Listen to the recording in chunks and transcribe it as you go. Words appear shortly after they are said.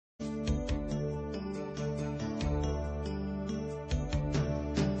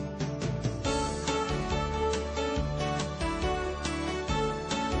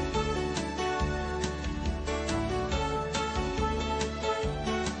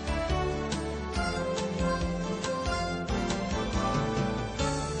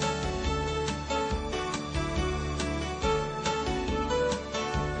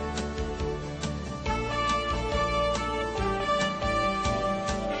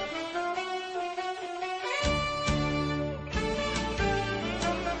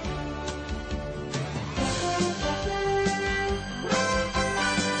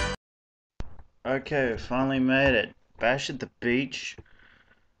Okay, we finally made it. Bash at the Beach,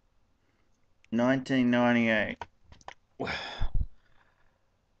 1998.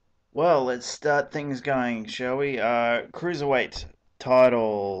 Well, let's start things going, shall we? Cruiserweight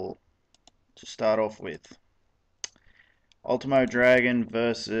title to start off with. Ultimo Dragon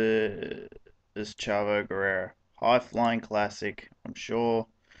versus Chavo Guerrero. High flying classic, I'm sure.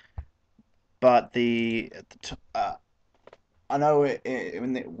 But I know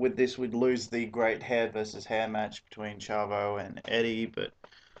with this we'd lose the great hair versus hair match between Chavo and Eddie, but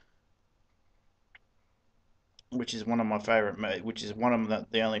which is one of my favorite, which is one of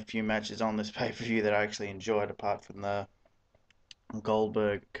the only few matches on this pay per view that I actually enjoyed, apart from the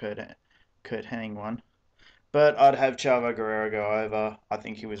Goldberg Curt Hennig one. But I'd have Chavo Guerrero go over. I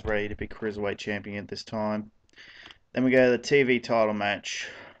think he was ready to be Cruiserweight champion at this time. Then we go to the TV title match.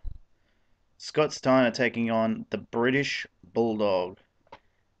 Scott Steiner taking on the British Bulldog.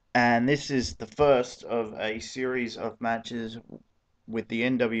 And this is the first of a series of matches with the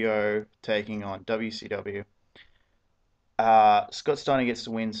NWO taking on WCW. Scott Steiner gets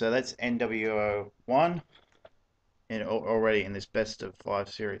the win, so that's NWO 1 already in this best of 5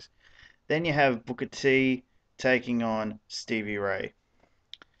 series. Then you have Booker T taking on Stevie Ray.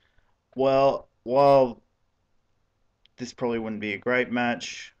 Well, while this probably wouldn't be a great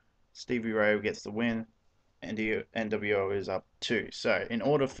match, Stevie Ray gets the win, and NWO is up 2. So in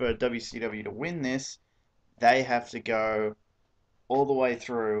order for WCW to win this, they have to go all the way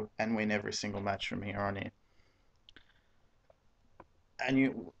through and win every single match from here on in. And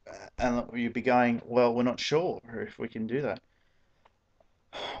you'd be going, well, we're not sure if we can do that.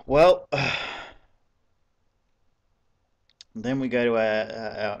 Well, then we go to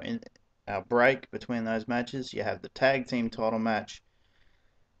our break between those matches. You have the tag team title match.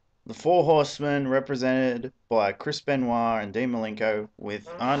 The Four Horsemen, represented by Chris Benoit and Dean Malenko, with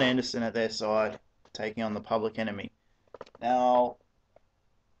Arn Anderson at their side, taking on the Public Enemy. Now,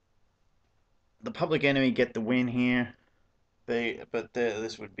 the Public Enemy get the win here.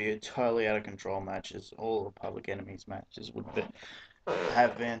 This would be a totally out of control match, as all the Public Enemy's matches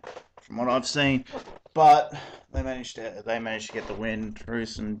have been, from what I've seen. But they managed to get the win through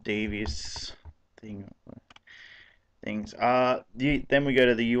some devious things. Then we go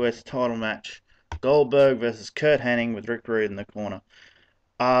to the US title match: Goldberg versus Curt Hennig with Rick Rude in the corner.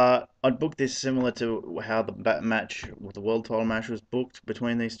 I'd book this similar to how the match with the world title match was booked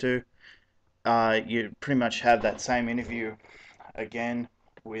between these two. You pretty much have that same interview again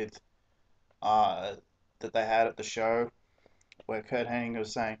with that they had at the show, where Curt Hennig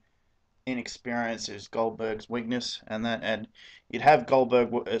was saying inexperience is Goldberg's weakness, and you'd have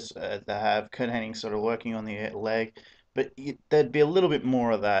Goldberg to have Curt Hennig sort of working on the leg, but there'd be a little bit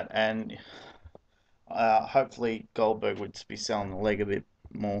more of that, and hopefully Goldberg would be selling the leg a bit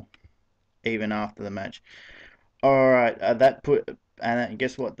more even after the match. All right,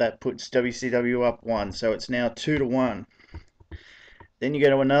 guess what? That puts WCW up 1, so it's now 2-1. Then you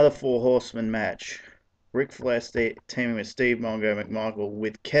go to another Four Horsemen match. Ric Flair teaming with Steve Mongo McMichael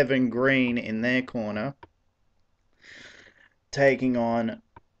with Kevin Greene in their corner, taking on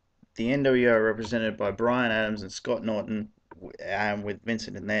the NWO represented by Bryan Adams and Scott Norton, and with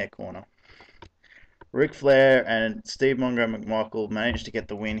Vincent in their corner. Ric Flair and Steve Mongo McMichael managed to get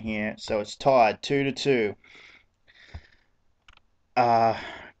the win here, so it's tied 2-2.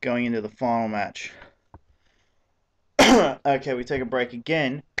 Going into the final match. Okay, we take a break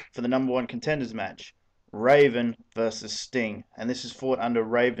again for the number 1 contenders match. Raven versus Sting, and this is fought under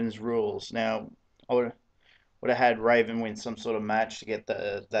Raven's rules. Now, I would have had Raven win some sort of match to get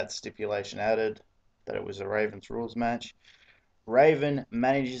that stipulation added, that it was a Raven's rules match. Raven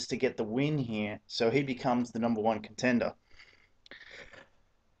manages to get the win here, so he becomes the number 1 contender.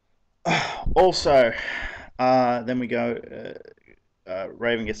 Also, then we go,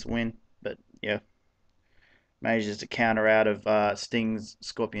 Raven gets the win, but yeah, manages to counter out of Sting's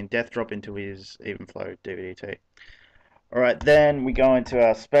Scorpion Death Drop into his Even Flow DVDT. Alright, then we go into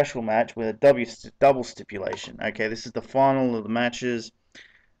our special match with a double stipulation. Okay, this is the final of the matches,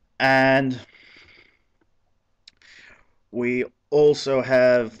 and we also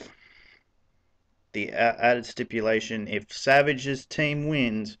have the added stipulation: if Savage's team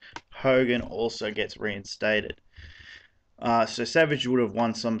wins, Hogan also gets reinstated. So Savage would have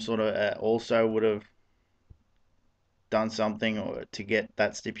won some sort of, also would have done something to get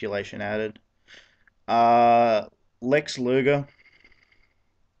that stipulation added. Lex Luger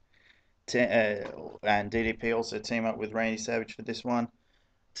and DDP also team up with Randy Savage for this one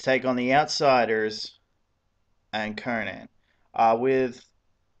to take on the Outsiders and Konnan, with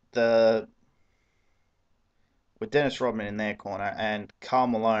Dennis Rodman in their corner and Karl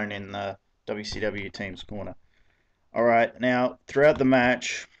Malone in the WCW Team's Corner. Alright, now, throughout the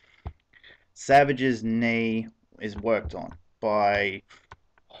match, Savage's knee is worked on by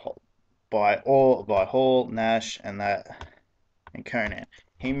Hall, Nash, and Konnan.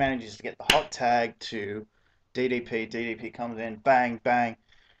 He manages to get the hot tag to DDP. DDP comes in, bang, bang.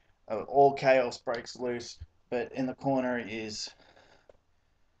 All chaos breaks loose, but in the corner is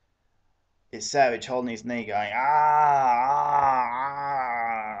Savage holding his knee, going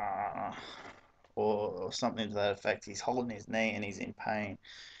or something to that effect. He's holding his knee and he's in pain,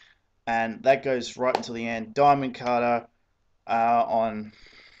 and that goes right until the end. Diamond Cutter on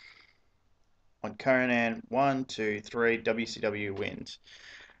Konnan. 1, 2, 3. WCW wins.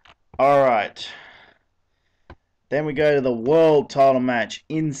 Alright. Then we go to the world title match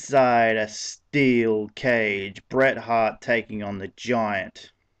inside a steel cage. Bret Hart taking on the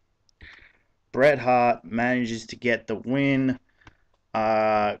Giant. Bret Hart manages to get the win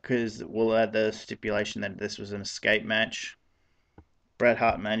because we'll add the stipulation that this was an escape match. Bret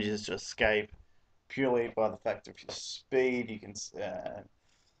Hart manages to escape purely by the fact of his speed. You can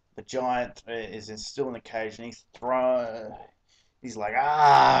the Giant is still in the cage and he's like,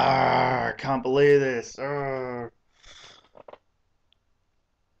 I can't believe this.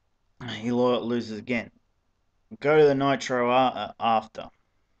 He loses again. Go to the Nitro after.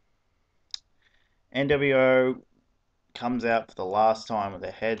 NWO comes out for the last time with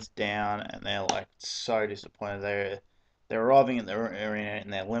their heads down, and they're like so disappointed. They're arriving at the arena in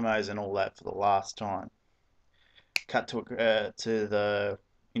their limos and all that for the last time. Cut to the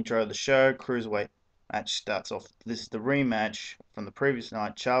intro of the show. Cruiserweight match starts off. This is the rematch from the previous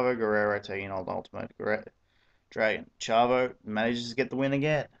night. Chavo Guerrero taking on Ultimo Dragon. Chavo manages to get the win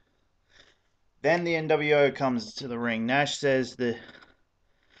again. Then the NWO comes to the ring. Nash says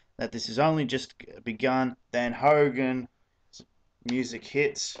that this has only just begun. Then Hogan music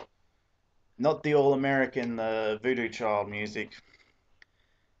hits. Not the All-American, the Voodoo Child music.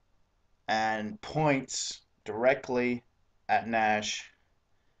 And points directly at Nash.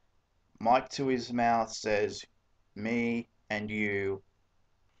 Mic to his mouth says, me and you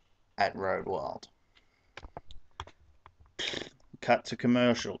at Road Wild. Cut to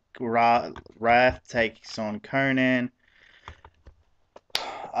commercial. Wrath takes on Konnan.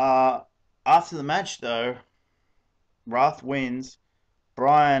 After the match, though, Wrath wins.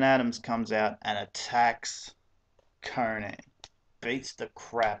 Bryan Adams comes out and attacks Konnan. Beats the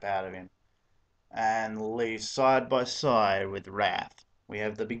crap out of him. And leaves side by side with Wrath. We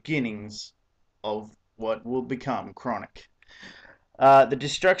have the beginnings of what will become Chronic. The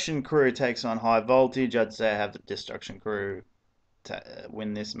Destruction Crew takes on High Voltage. I'd say I have the Destruction Crew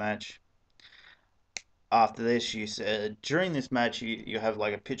win this match. After this, during this match, you have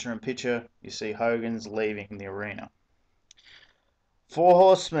like a picture-in-picture. You see Hogan's leaving the arena. 4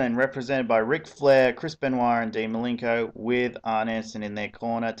 Horsemen, represented by Ric Flair, Chris Benoit, and Dean Malenko, with Arn Anderson in their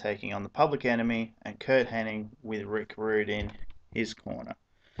corner, taking on the Public Enemy, and Curt Hennig with Rick Rude in his corner.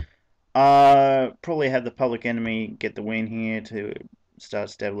 Probably have the Public Enemy get the win here to start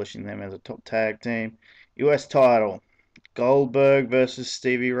establishing them as a top tag team. US title, Goldberg versus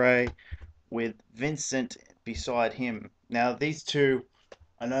Stevie Ray, with Vincent beside him. Now, these two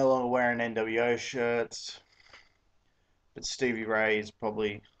are no longer wearing NWO shirts, but Stevie Ray is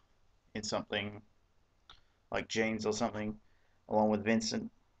probably in something like jeans or something, along with Vincent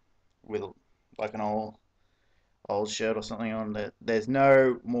with like an old shirt or something on. There's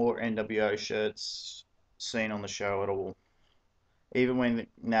no more NWO shirts seen on the show at all. Even when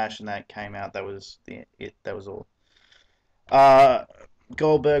Nash and that came out, that was it. That was all.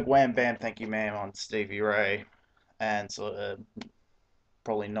 Goldberg, wham bam, thank you ma'am on Stevie Ray, and so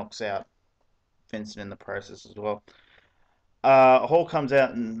probably knocks out Vincent in the process as well. Hall comes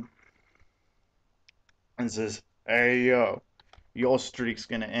out and says, hey yo, your streak's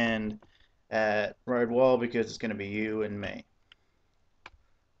gonna end at Road Wild because it's gonna be you and me.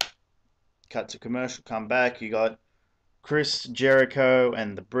 Cut to commercial, come back, you got Chris Jericho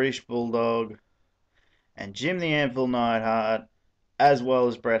and the British Bulldog and Jim the Anvil Neidhart, as well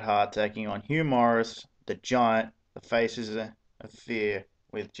as Bret Hart taking on Hugh Morris, the Giant, the Faces of Fear,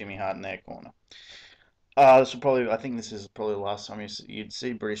 with Jimmy Hart in their corner. I think this is probably the last time you'd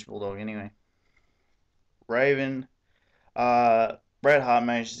see British Bulldog anyway. Raven, Bret Hart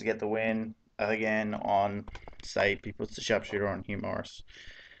manages to get the win again on, say, he puts the sharpshooter on Hugh Morris.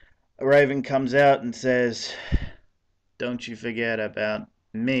 Raven comes out and says, don't you forget about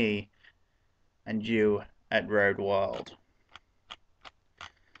me and you at Road Wild.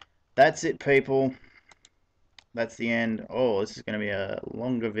 That's it, people. That's the end. Oh, this is going to be a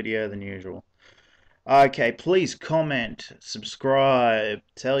longer video than usual. Okay, please comment, subscribe,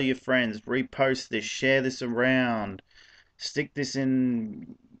 tell your friends, repost this, share this around, stick this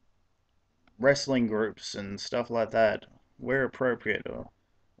in wrestling groups and stuff like that, where appropriate or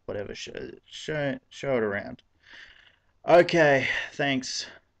whatever. Show it around. Okay, thanks.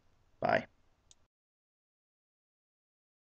 Bye.